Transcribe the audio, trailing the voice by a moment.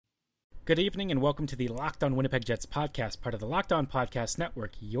Good evening and welcome to the Locked On Winnipeg Jets podcast, part of the Locked On Podcast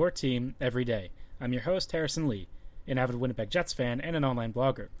Network, your team every day. I'm your host, Harrison Lee, an avid Winnipeg Jets fan and an online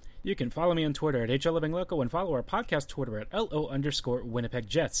blogger. You can follow me on Twitter at HLLivingLoco and follow our podcast Twitter at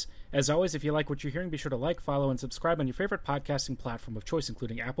LO_WinnipegJets. As always, if you like what you're hearing, be sure to like, follow, and subscribe on your favorite podcasting platform of choice,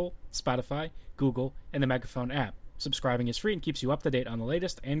 including Apple, Spotify, Google, and the Megaphone app. Subscribing is free and keeps you up to date on the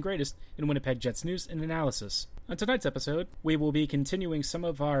latest and greatest in Winnipeg Jets news and analysis. On tonight's episode, we will be continuing some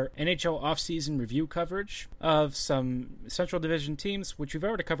of our NHL offseason review coverage of some Central Division teams, which we've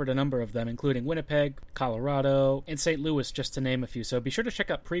already covered a number of them, including Winnipeg, Colorado, and St. Louis, just to name a few. So be sure to check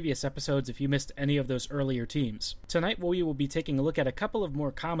out previous episodes if you missed any of those earlier teams. Tonight, we will be taking a look at a couple of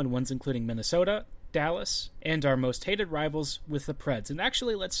more common ones, including Minnesota, Dallas, and our most hated rivals with the Preds. And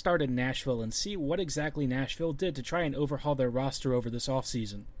actually, let's start in Nashville and see what exactly Nashville did to try and overhaul their roster over this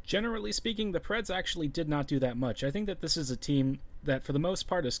offseason. Generally speaking, the Preds actually did not do that much. I think that this is a team that for the most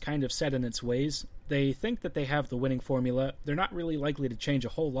part is kind of set in its ways. They think that they have the winning formula. They're not really likely to change a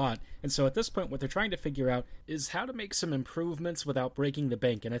whole lot. And so at this point, what they're trying to figure out is how to make some improvements without breaking the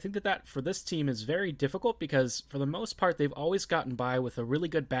bank. And I think that for this team is very difficult because for the most part, they've always gotten by with a really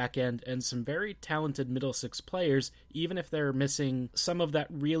good back end and some very talented middle six players, even if they're missing some of that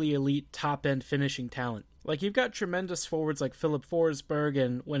really elite top end finishing talent. Like, you've got tremendous forwards like Philip Forsberg,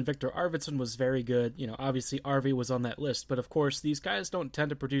 and when Victor Arvidsson was very good, obviously Arvi was on that list, but of course, these guys don't tend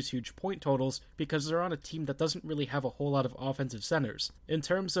to produce huge point totals because they're on a team that doesn't really have a whole lot of offensive centers. In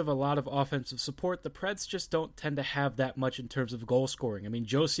terms of a lot of offensive support, the Preds just don't tend to have that much in terms of goal scoring. I mean,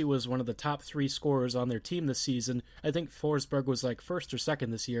 Josi was one of the top 3 scorers on their team this season. I think Forsberg was like first or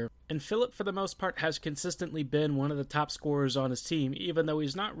second this year. And Philip, for the most part, has consistently been one of the top scorers on his team, even though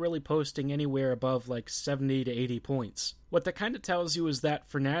he's not really posting anywhere above like 70 to 80 points. What that kind of tells you is that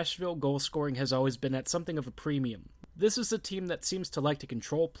for Nashville, goal scoring has always been at something of a premium. This is a team that seems to like to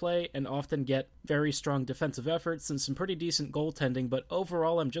control play and often get very strong defensive efforts and some pretty decent goaltending, but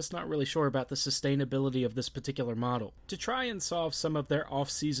overall I'm just not really sure about the sustainability of this particular model. To try and solve some of their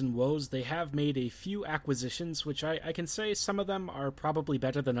off-season woes, they have made a few acquisitions, which I can say some of them are probably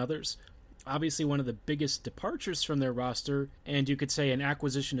better than others. Obviously, one of the biggest departures from their roster, and you could say an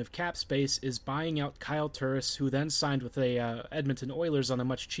acquisition of cap space, is buying out Kyle Turris, who then signed with the Edmonton Oilers on a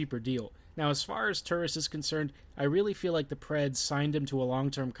much cheaper deal. Now, as far as Turris is concerned, I really feel like the Preds signed him to a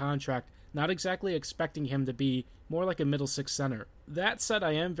long-term contract, not exactly expecting him to be more like a middle six center. That said,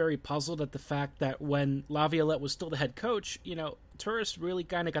 I am very puzzled at the fact that when Laviolette was still the head coach, Turris really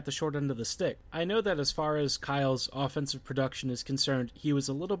kind of got the short end of the stick. I know that as far as Kyle's offensive production is concerned, he was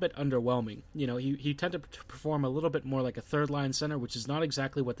a little bit underwhelming. He tended to perform a little bit more like a third-line center, which is not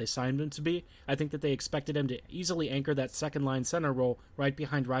exactly what they signed him to be. I think that they expected him to easily anchor that second-line center role right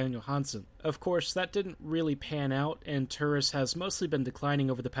behind Ryan Johansson. Of course, that didn't really pan out, and Turris has mostly been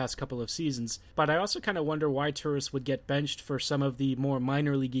declining over the past couple of seasons, but I also kind of wonder why Turris would get benched for some of the more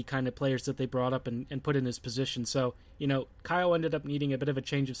minor league-y kind of players that they brought up and put in his position. So, Kyle ended up needing a bit of a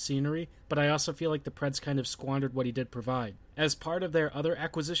change of scenery, but I also feel like the Preds kind of squandered what he did provide. As part of their other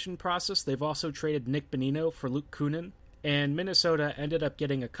acquisition process, they've also traded Nick Bonino for Luke Kunin, and Minnesota ended up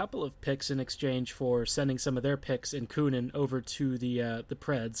getting a couple of picks in exchange for sending some of their picks in Kunin over to the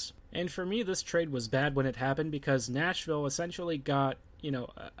Preds. And for me, this trade was bad when it happened because Nashville essentially got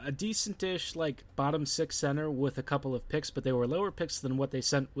a decent-ish, bottom six center with a couple of picks, but they were lower picks than what they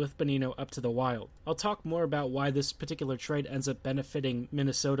sent with Bonino up to the Wild. I'll talk more about why this particular trade ends up benefiting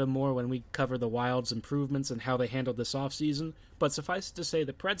Minnesota more when we cover the Wild's improvements and how they handled this offseason, but suffice it to say,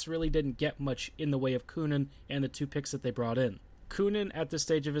 the Preds really didn't get much in the way of Kunin and the 2 picks that they brought in. Kunin, at this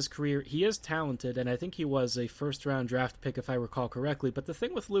stage of his career, he is talented, and I think he was a first-round draft pick if I recall correctly, but the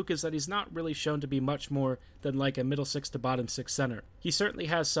thing with Luke is that he's not really shown to be much more than like a middle six to bottom six center. He certainly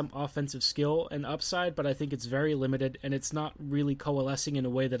has some offensive skill and upside, but I think it's very limited, and it's not really coalescing in a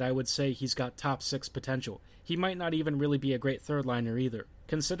way that I would say he's got top 6 potential. He might not even really be a great third-liner either.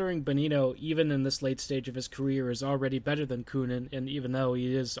 Considering Bonino, even in this late stage of his career, is already better than Kunin, and even though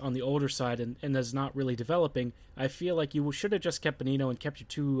he is on the older side and is not really developing, I feel like you should have just kept Bonino and kept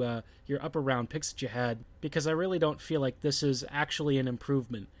your upper round picks that you had, because I really don't feel like this is actually an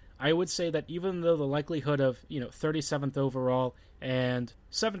improvement. I would say that even though the likelihood of 37th overall and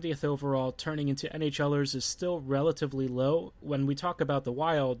 70th overall turning into NHLers is still relatively low, when we talk about the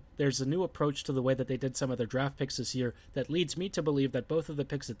Wild, there's a new approach to the way that they did some of their draft picks this year that leads me to believe that both of the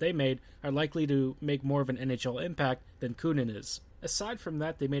picks that they made are likely to make more of an NHL impact than Kunin is. Aside from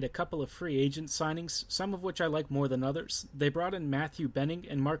that, they made a couple of free agent signings, some of which I like more than others. They brought in Matthew Benning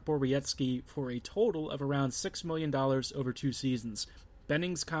and Mark Borowiecki for a total of around $6 million over 2 seasons.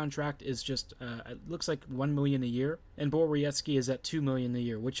 Benning's contract is just, it looks like $1 million a year, and Borowiecki is at $2 million a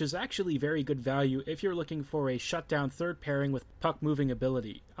year, which is actually very good value if you're looking for a shutdown third pairing with puck-moving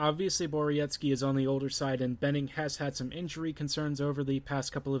ability. Obviously, Borowiecki is on the older side, and Benning has had some injury concerns over the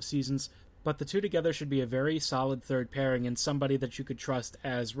past couple of seasons, but the two together should be a very solid third pairing and somebody that you could trust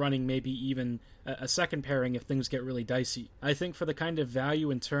as running maybe even a second pairing if things get really dicey. I think for the kind of value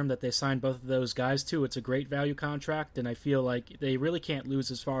and term that they signed both of those guys to, it's a great value contract, and I feel like they really can't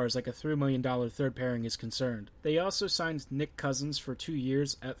lose as far as like a $3 million third pairing is concerned. They also signed Nick Cousins for 2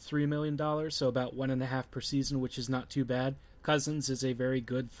 years at $3 million, so about 1.5 per season, which is not too bad. Cousins is a very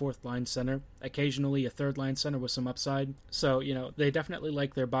good fourth-line center, occasionally a third-line center with some upside. So, they definitely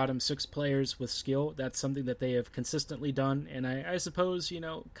like their bottom six players with skill. That's something that they have consistently done, and I suppose,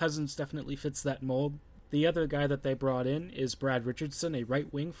 Cousins definitely fits that mold. The other guy that they brought in is Brad Richardson, a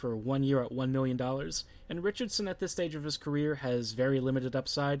right wing for 1 year at $1 million. And Richardson at this stage of his career has very limited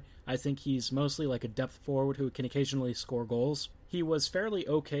upside. I think he's mostly like a depth forward who can occasionally score goals. He was fairly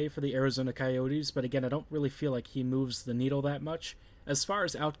okay for the Arizona Coyotes, but again, I don't really feel like he moves the needle that much. As far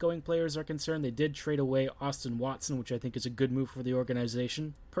as outgoing players are concerned, they did trade away Austin Watson, which I think is a good move for the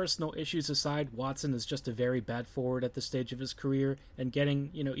organization. Personal issues aside, Watson is just a very bad forward at this stage of his career, and getting,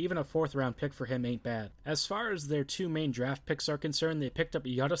 even a fourth-round pick for him ain't bad. As far as their two main draft picks are concerned, they picked up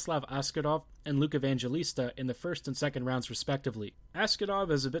Yaroslav Askarov and Luke Evangelista in the first and second rounds respectively.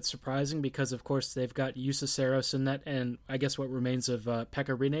 Askarov is a bit surprising because, of course, they've got Juuse Saros in net and I guess what remains of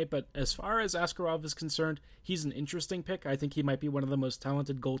Pekka Rinne, but as far as Askarov is concerned, he's an interesting pick. I think he might be one of the most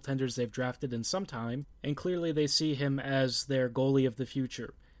talented goaltenders they've drafted in some time, and clearly they see him as their goalie of the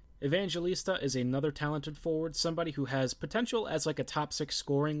future. Evangelista is another talented forward, somebody who has potential as like a top six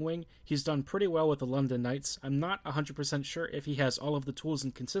scoring wing. He's done pretty well with the London Knights. I'm not 100% sure if he has all of the tools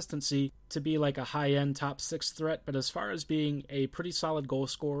and consistency to be like a high-end top six threat, but as far as being a pretty solid goal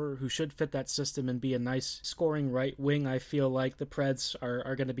scorer who should fit that system and be a nice scoring right wing, I feel like the Preds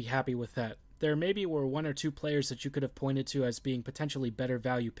are going to be happy with that. There maybe were one or two players that you could have pointed to as being potentially better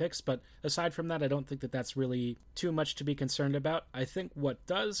value picks, but aside from that, I don't think that that's really too much to be concerned about. I think what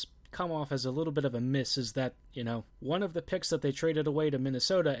does come off as a little bit of a miss is that, one of the picks that they traded away to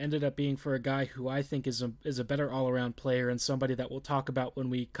Minnesota ended up being for a guy who I think is a better all-around player and somebody that we'll talk about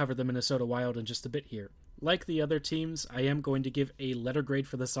when we cover the Minnesota Wild in just a bit here. Like the other teams, I am going to give a letter grade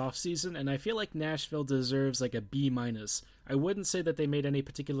for this offseason, and I feel like Nashville deserves like a B-. I wouldn't say that they made any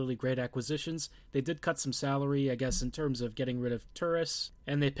particularly great acquisitions. They did cut some salary, I guess, in terms of getting rid of Turris,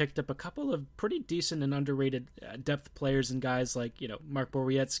 and they picked up a couple of pretty decent and underrated depth players and guys like, Mark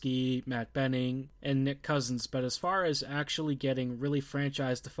Borowiecki, Matt Benning, and Nick Cousins. But as far as actually getting really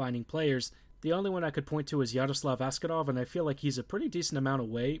franchise-defining players, the only one I could point to is Yaroslav Askarov, and I feel like he's a pretty decent amount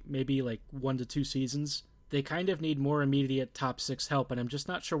away, maybe like 1 to 2 seasons. They kind of need more immediate top six help, and I'm just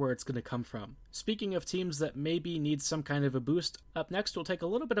not sure where it's going to come from. Speaking of teams that maybe need some kind of a boost, up next we'll take a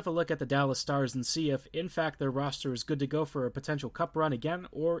little bit of a look at the Dallas Stars and see if, in fact, their roster is good to go for a potential cup run again,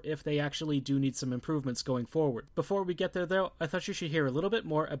 or if they actually do need some improvements going forward. Before we get there, though, I thought you should hear a little bit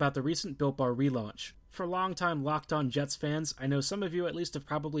more about the recent Built Bar relaunch. For longtime Locked On Jets fans, I know some of you at least have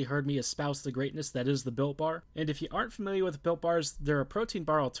probably heard me espouse the greatness that is the Built Bar, and if you aren't familiar with Built Bars, they're a protein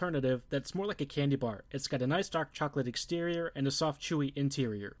bar alternative that's more like a candy bar. It's got a nice dark chocolate exterior and a soft chewy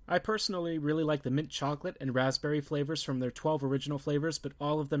interior. I personally really like the mint chocolate and raspberry flavors from their 12 original flavors, but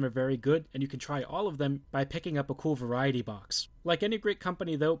all of them are very good, and you can try all of them by picking up a cool variety box. Like any great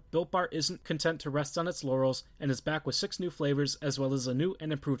company though, Built Bar isn't content to rest on its laurels and is back with 6 new flavors as well as a new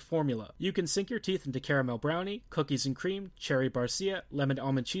and improved formula. You can sink your teeth into caramel brownie, cookies and cream, cherry barcia, lemon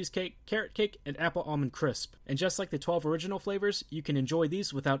almond cheesecake, carrot cake, and apple almond crisp. And just like the 12 original flavors, you can enjoy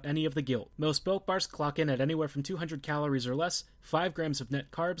these without any of the guilt. Most Built Bars clock in at anywhere from 200 calories or less, 5 grams of net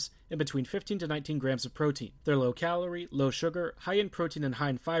carbs, and between 15 to 19 grams of protein. They're low calorie, low sugar, high in protein, and high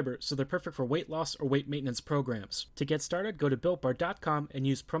in fiber, so they're perfect for weight loss or weight maintenance programs. To get started, go to BuiltBar.com and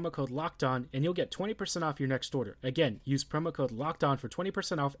use promo code LOCKEDON, and you'll get 20% off your next order. Again, use promo code LOCKEDON for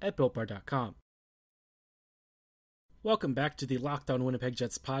 20% off at BuiltBar.com. Welcome back to the Locked On Winnipeg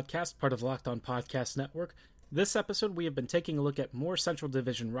Jets podcast, part of the Locked On Podcast Network. This episode, we have been taking a look at more Central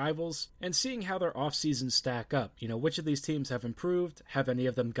Division rivals and seeing how their off-seasons stack up. Which of these teams have improved? Have any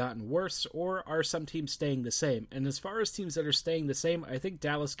of them gotten worse? Or are some teams staying the same? And as far as teams that are staying the same, I think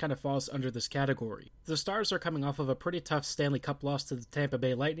Dallas kind of falls under this category. The Stars are coming off of a pretty tough Stanley Cup loss to the Tampa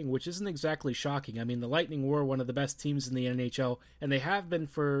Bay Lightning, which isn't exactly shocking. I mean, the Lightning were one of the best teams in the NHL, and they have been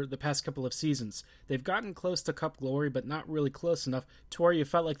for the past couple of seasons. They've gotten close to Cup glory, but not really close enough to where you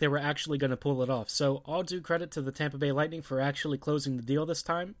felt like they were actually going to pull it off. So all due credit to the Tampa Bay Lightning for actually closing the deal this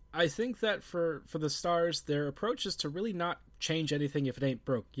time. I think that for the Stars, their approach is to really not change anything if it ain't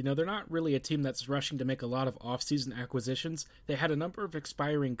broke. You know, they're not really a team that's rushing to make a lot of off-season acquisitions. They had a number of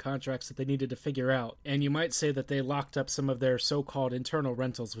expiring contracts that they needed to figure out, and you might say that they locked up some of their so-called internal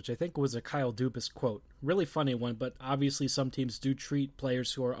rentals, which I think was a Kyle Dubas quote. Really funny one, but obviously some teams do treat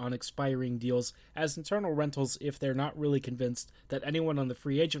players who are on expiring deals as internal rentals if they're not really convinced that anyone on the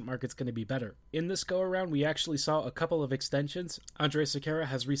free agent market's going to be better. In this go-around, we actually saw a couple of extensions. Andrej Sekera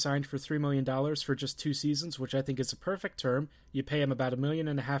has re-signed for $3 million for just 2 seasons, which I think is a perfect term. You pay him about $1.5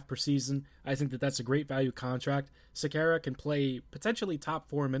 million per season. I think that that's a great value contract. Sekera can play potentially top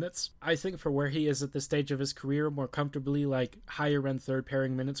 4 minutes. I think for where he is at this stage of his career, more comfortably, like higher-end third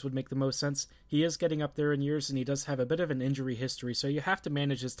pairing minutes would make the most sense. He is getting up there in years, and he does have a bit of an injury history, so you have to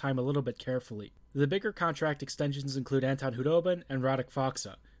manage his time a little bit carefully. The bigger contract extensions include Anton Khudobin and Radek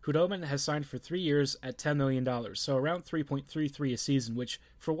Faksa. Khudobin has signed for 3 years at $10 million, so around $3.33 a season, which,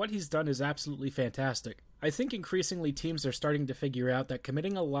 for what he's done, is absolutely fantastic. I think increasingly teams are starting to figure out that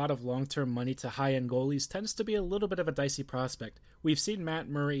committing a lot of long-term money to high-end goalies tends to be a little bit of a dicey prospect. We've seen Matt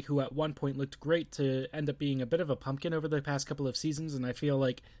Murray, who at one point looked great, to end up being a bit of a pumpkin over the past couple of seasons, and I feel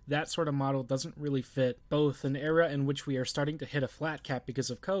like that sort of model doesn't really fit both an era in which we are starting to hit a flat cap because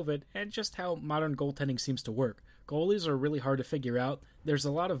of COVID and just how modern goaltending seems to work. Goalies are really hard to figure out. There's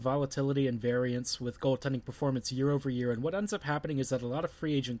a lot of volatility and variance with goaltending performance year over year, and what ends up happening is that a lot of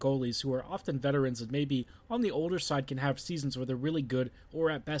free agent goalies who are often veterans and maybe on the older side can have seasons where they're really good or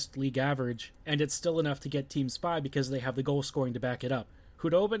at best league average, and it's still enough to get teams by because they have the goal scoring to back it up.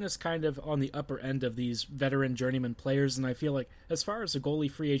 Khudobin is kind of on the upper end of these veteran journeyman players, and I feel like as far as a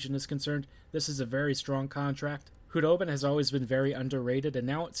goalie free agent is concerned, this is a very strong contract. Khudobin has always been very underrated, and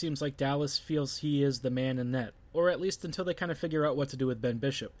now it seems like Dallas feels he is the man in net, or at least until they kind of figure out what to do with Ben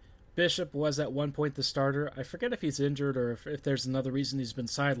Bishop. Bishop was at one point the starter. I forget if he's injured or if there's another reason he's been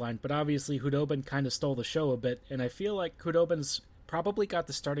sidelined, but obviously Khudobin kind of stole the show a bit, and I feel like Khudobin's probably got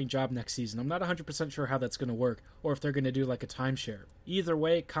the starting job next season. I'm not 100% sure how that's going to work, or if they're going to do like a timeshare. Either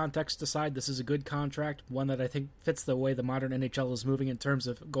way, context aside, this is a good contract, one that I think fits the way the modern NHL is moving in terms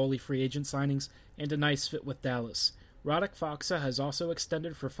of goalie free agent signings, and a nice fit with Dallas. Radek Faksa has also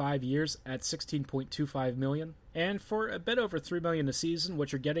extended for 5 years at $16.25 million. And for a bit over $3 million a season,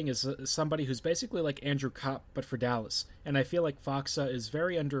 what you're getting is somebody who's basically like Andrew Kopp, but for Dallas. And I feel like Faksa is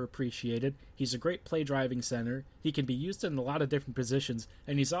very underappreciated. He's a great play-driving center. He can be used in a lot of different positions,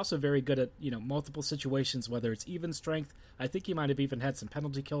 and he's also very good at, multiple situations, whether it's even strength. I think he might have even had some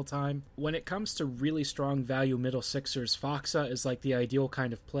penalty kill time. When it comes to really strong value middle sixers, Faksa is like the ideal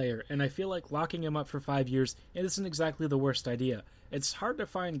kind of player, and I feel like locking him up for 5 years isn't exactly the worst idea. It's hard to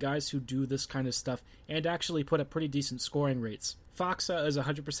find guys who do this kind of stuff and actually put up pretty decent scoring rates. Faksa is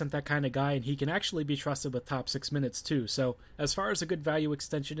 100% that kind of guy, and he can actually be trusted with top 6 minutes too, so as far as a good value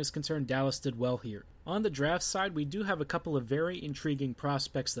extension is concerned, Dallas did well here. On the draft side, we do have a couple of very intriguing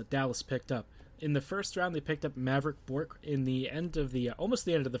prospects that Dallas picked up. In the first round, they picked up Mavrik Bourque in the end of almost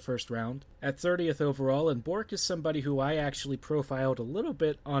the end of the first round, at 30th overall, and Bourque is somebody who I actually profiled a little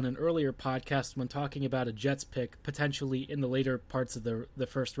bit on an earlier podcast when talking about a Jets pick, potentially in the later parts of the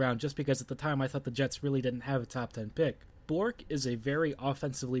first round, just because at the time I thought the Jets really didn't have a top 10 pick. Bourque is a very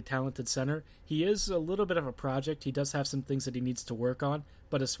offensively talented center. He is a little bit of a project. He does have some things that he needs to work on,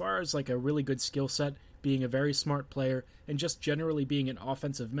 but as far as like a really good skill set, being a very smart player, and just generally being an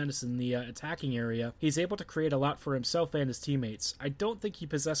offensive menace in the attacking area, he's able to create a lot for himself and his teammates. I don't think he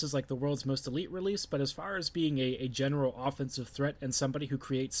possesses like the world's most elite release, but as far as being a general offensive threat and somebody who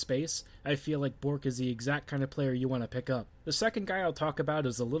creates space, I feel like Bourque is the exact kind of player you want to pick up. The second guy I'll talk about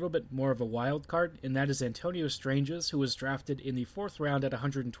is a little bit more of a wild card, and that is Antonio Stranges, who was drafted in the 4th round at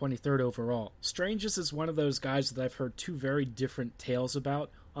 123rd overall. Stranges is one of those guys that I've heard two very different tales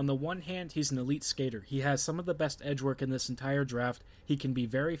about. On the one hand, he's an elite skater. He has some of the best edge work in this entire draft. He can be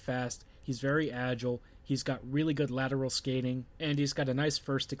very fast, he's very agile, he's got really good lateral skating, and he's got a nice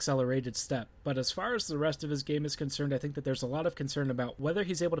first accelerated step. But as far as the rest of his game is concerned, I think that there's a lot of concern about whether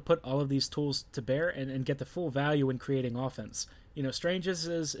he's able to put all of these tools to bear and get the full value in creating offense. Stranges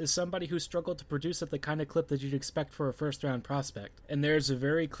is somebody who struggled to produce at the kind of clip that you'd expect for a first-round prospect, and there's a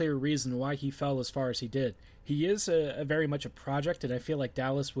very clear reason why he fell as far as he did. He is a very much a project, and I feel like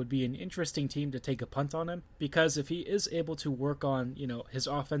Dallas would be an interesting team to take a punt on him, because if he is able to work on, his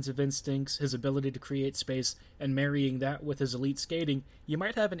offensive instincts, his ability to create space, and marrying that with his elite skating, you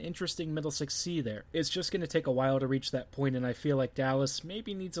might have an interesting middle 6C there. It's just going to take a while to reach that point, and I feel like Dallas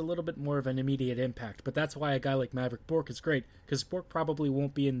maybe needs a little bit more of an immediate impact, but that's why a guy like Mavrik Bourque is great, because because Bourque probably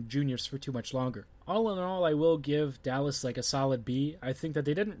won't be in juniors for too much longer. All in all, I will give Dallas like a solid B. I think that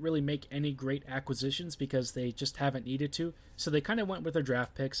they didn't really make any great acquisitions because they just haven't needed to, so they kind of went with their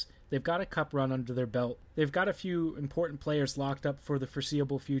draft picks. They've got a cup run under their belt. They've got a few important players locked up for the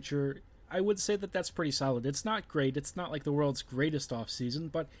foreseeable future. I would say that that's pretty solid. It's not great. It's not like the world's greatest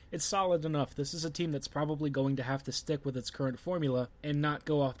offseason, but it's solid enough. This is a team that's probably going to have to stick with its current formula and not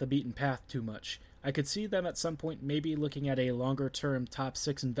go off the beaten path too much. I could see them at some point maybe looking at a longer-term top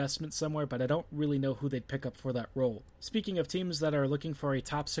 6 investment somewhere, but I don't really know who they'd pick up for that role. Speaking of teams that are looking for a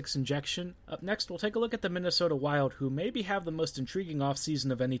top 6 injection, up next we'll take a look at the Minnesota Wild, who maybe have the most intriguing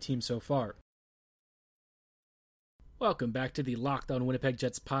offseason of any team so far. Welcome back to the Locked On Winnipeg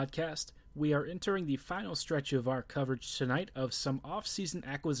Jets podcast. We are entering the final stretch of our coverage tonight of some off-season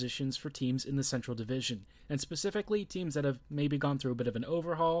acquisitions for teams in the Central Division, and specifically teams that have maybe gone through a bit of an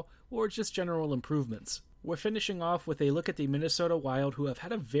overhaul or just general improvements. We're finishing off with a look at the Minnesota Wild, who have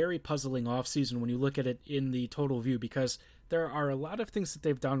had a very puzzling offseason when you look at it in the total view, because there are a lot of things that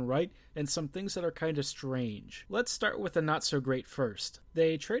they've done right and some things that are kind of strange. Let's start with the not so great first.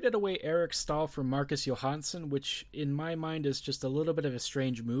 They traded away Eric Staal for Marcus Johansson, which in my mind is just a little bit of a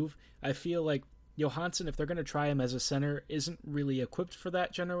strange move. I feel like Johansson, if they're going to try him as a center, isn't really equipped for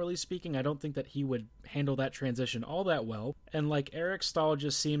that, generally speaking. I don't think that he would handle that transition all that well. And like Eric Staal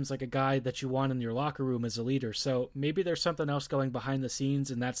just seems like a guy that you want in your locker room as a leader. So maybe there's something else going behind the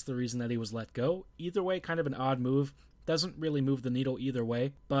scenes, and that's the reason that he was let go. Either way, kind of an odd move. Doesn't really move the needle either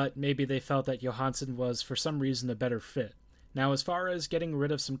way, but maybe they felt that Johansson was, for some reason, a better fit. Now, as far as getting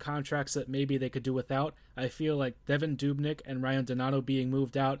rid of some contracts that maybe they could do without, I feel like Devan Dubnyk and Ryan Donato being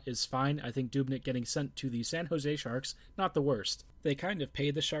moved out is fine. I think Dubnyk getting sent to the San Jose Sharks, not the worst. They kind of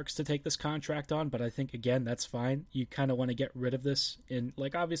paid the Sharks to take this contract on, but I think, again, that's fine. You kind of want to get rid of this. And,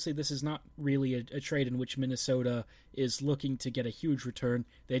 obviously, this is not really a trade in which Minnesota is looking to get a huge return.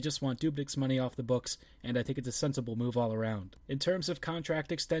 They just want Dubnyk's money off the books, and I think it's a sensible move all around. In terms of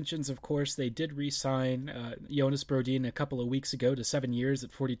contract extensions, of course, they did re-sign Jonas Brodin a couple of weeks ago to 7 years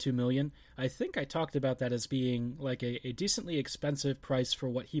at $42 million. I think I talked about that as being like a decently expensive price for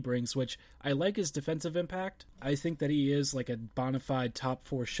what he brings, which I like his defensive impact. I think that he is like a bona fide top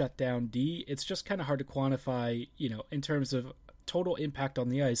 4 shutdown D. It's just kind of hard to quantify, in terms of total impact on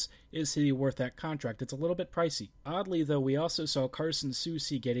the ice. Is he worth that contract? It's a little bit pricey. Oddly, though, we also saw Carson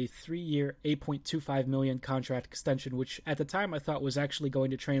Soucy get a 3-year, $8.25 million contract extension, which at the time I thought was actually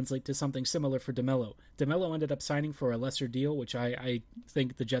going to translate to something similar for DeMello. DeMello ended up signing for a lesser deal, which I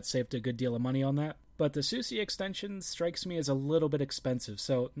think the Jets saved a good deal of money on that. But the Soucy extension strikes me as a little bit expensive,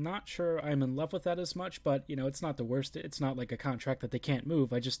 so not sure I'm in love with that as much, but, it's not the worst. It's not like a contract that they can't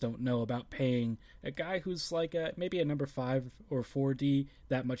move. I just don't know about paying a guy who's like maybe a number 5 or 4D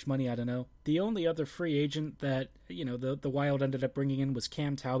that much money. I don't know. The only other free agent that, the Wild ended up bringing in was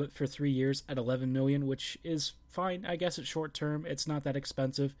Cam Talbot for 3 years at $11 million, which is fine. I guess it's short term. It's not that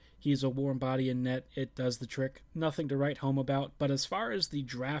expensive. He's a warm body in net. It does the trick. Nothing to write home about. But as far as the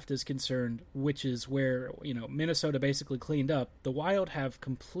draft is concerned, which is where, Minnesota basically cleaned up, the Wild have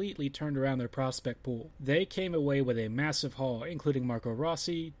completely turned around their prospect pool. They came away with a massive haul, including Marco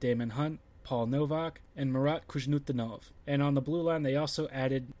Rossi, Damon Hunt, Paul Novak, and Marat Kuzhnutinov. And on the blue line, they also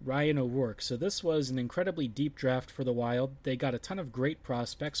added Ryan O'Rourke. So this was an incredibly deep draft for the Wild. They got a ton of great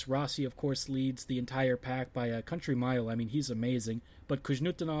prospects. Rossi, of course, leads the entire pack by a country mile. I mean, he's amazing. But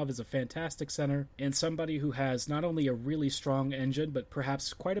Kuzhnutinov is a fantastic center and somebody who has not only a really strong engine, but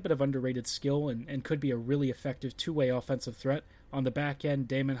perhaps quite a bit of underrated skill and could be a really effective two-way offensive threat. On the back end,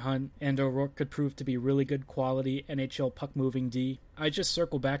 Damon Hunt and O'Rourke could prove to be really good quality NHL puck-moving D. I just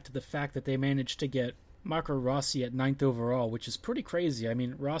circle back to the fact that they managed to get Marco Rossi at 9th overall, which is pretty crazy. I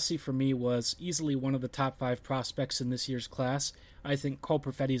mean, Rossi for me was easily one of the top 5 prospects in this year's class. I think Cole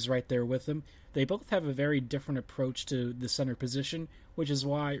Perfetti's right there with him. They both have a very different approach to the center position, which is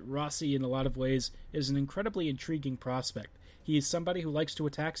why Rossi in a lot of ways is an incredibly intriguing prospect. He is somebody who likes to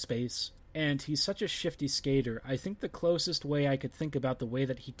attack space, and he's such a shifty skater. I think the closest way I could think about the way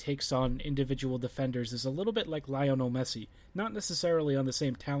that he takes on individual defenders is a little bit like Lionel Messi. Not necessarily on the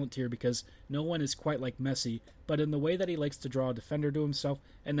same talent tier, because no one is quite like Messi, but in the way that he likes to draw a defender to himself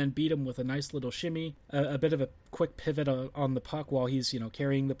and then beat him with a nice little shimmy, a bit of a quick pivot on the puck while he's,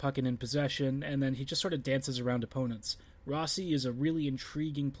 carrying the puck and in possession, and then he just sort of dances around opponents. Rossi is a really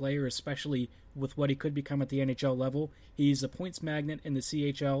intriguing player, especially with what he could become at the NHL level. He's a points magnet in the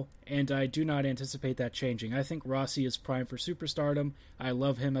CHL, and I do not anticipate that changing. I think Rossi is primed for superstardom. I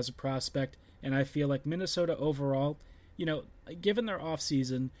love him as a prospect, and I feel like Minnesota overall, given their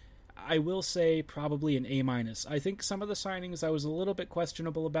offseason, I will say probably an A-. I think some of the signings I was a little bit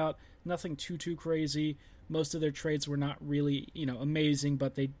questionable about. Nothing too crazy. Most of their trades were not really, amazing,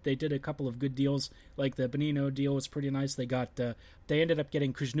 but they did a couple of good deals. Like the Bonino deal was pretty nice. They ended up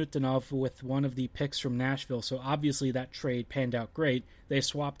getting Kuznutinov with one of the picks from Nashville, so obviously that trade panned out great. They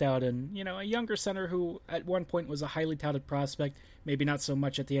swapped out a younger center who at one point was a highly touted prospect, maybe not so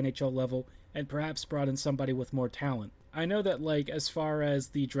much at the NHL level, and perhaps brought in somebody with more talent. I know that, as far as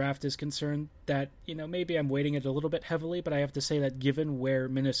the draft is concerned, that, maybe I'm weighting it a little bit heavily, but I have to say that given where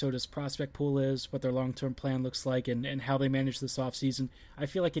Minnesota's prospect pool is, what their long-term plan looks like, and how they manage this offseason, I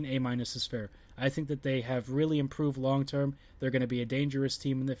feel like an A- is fair. I think that they have really improved long-term. They're going to be a dangerous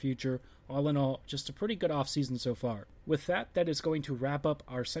team in the future. All in all, just a pretty good offseason so far. With that is going to wrap up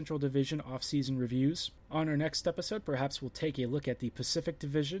our Central Division offseason reviews. On our next episode, perhaps we'll take a look at the Pacific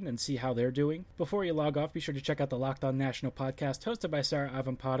Division and see how they're doing. Before you log off, be sure to check out the Locked On National podcast hosted by Sarah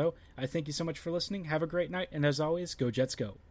Avampado. I thank you so much for listening. Have a great night, and as always, go Jets go.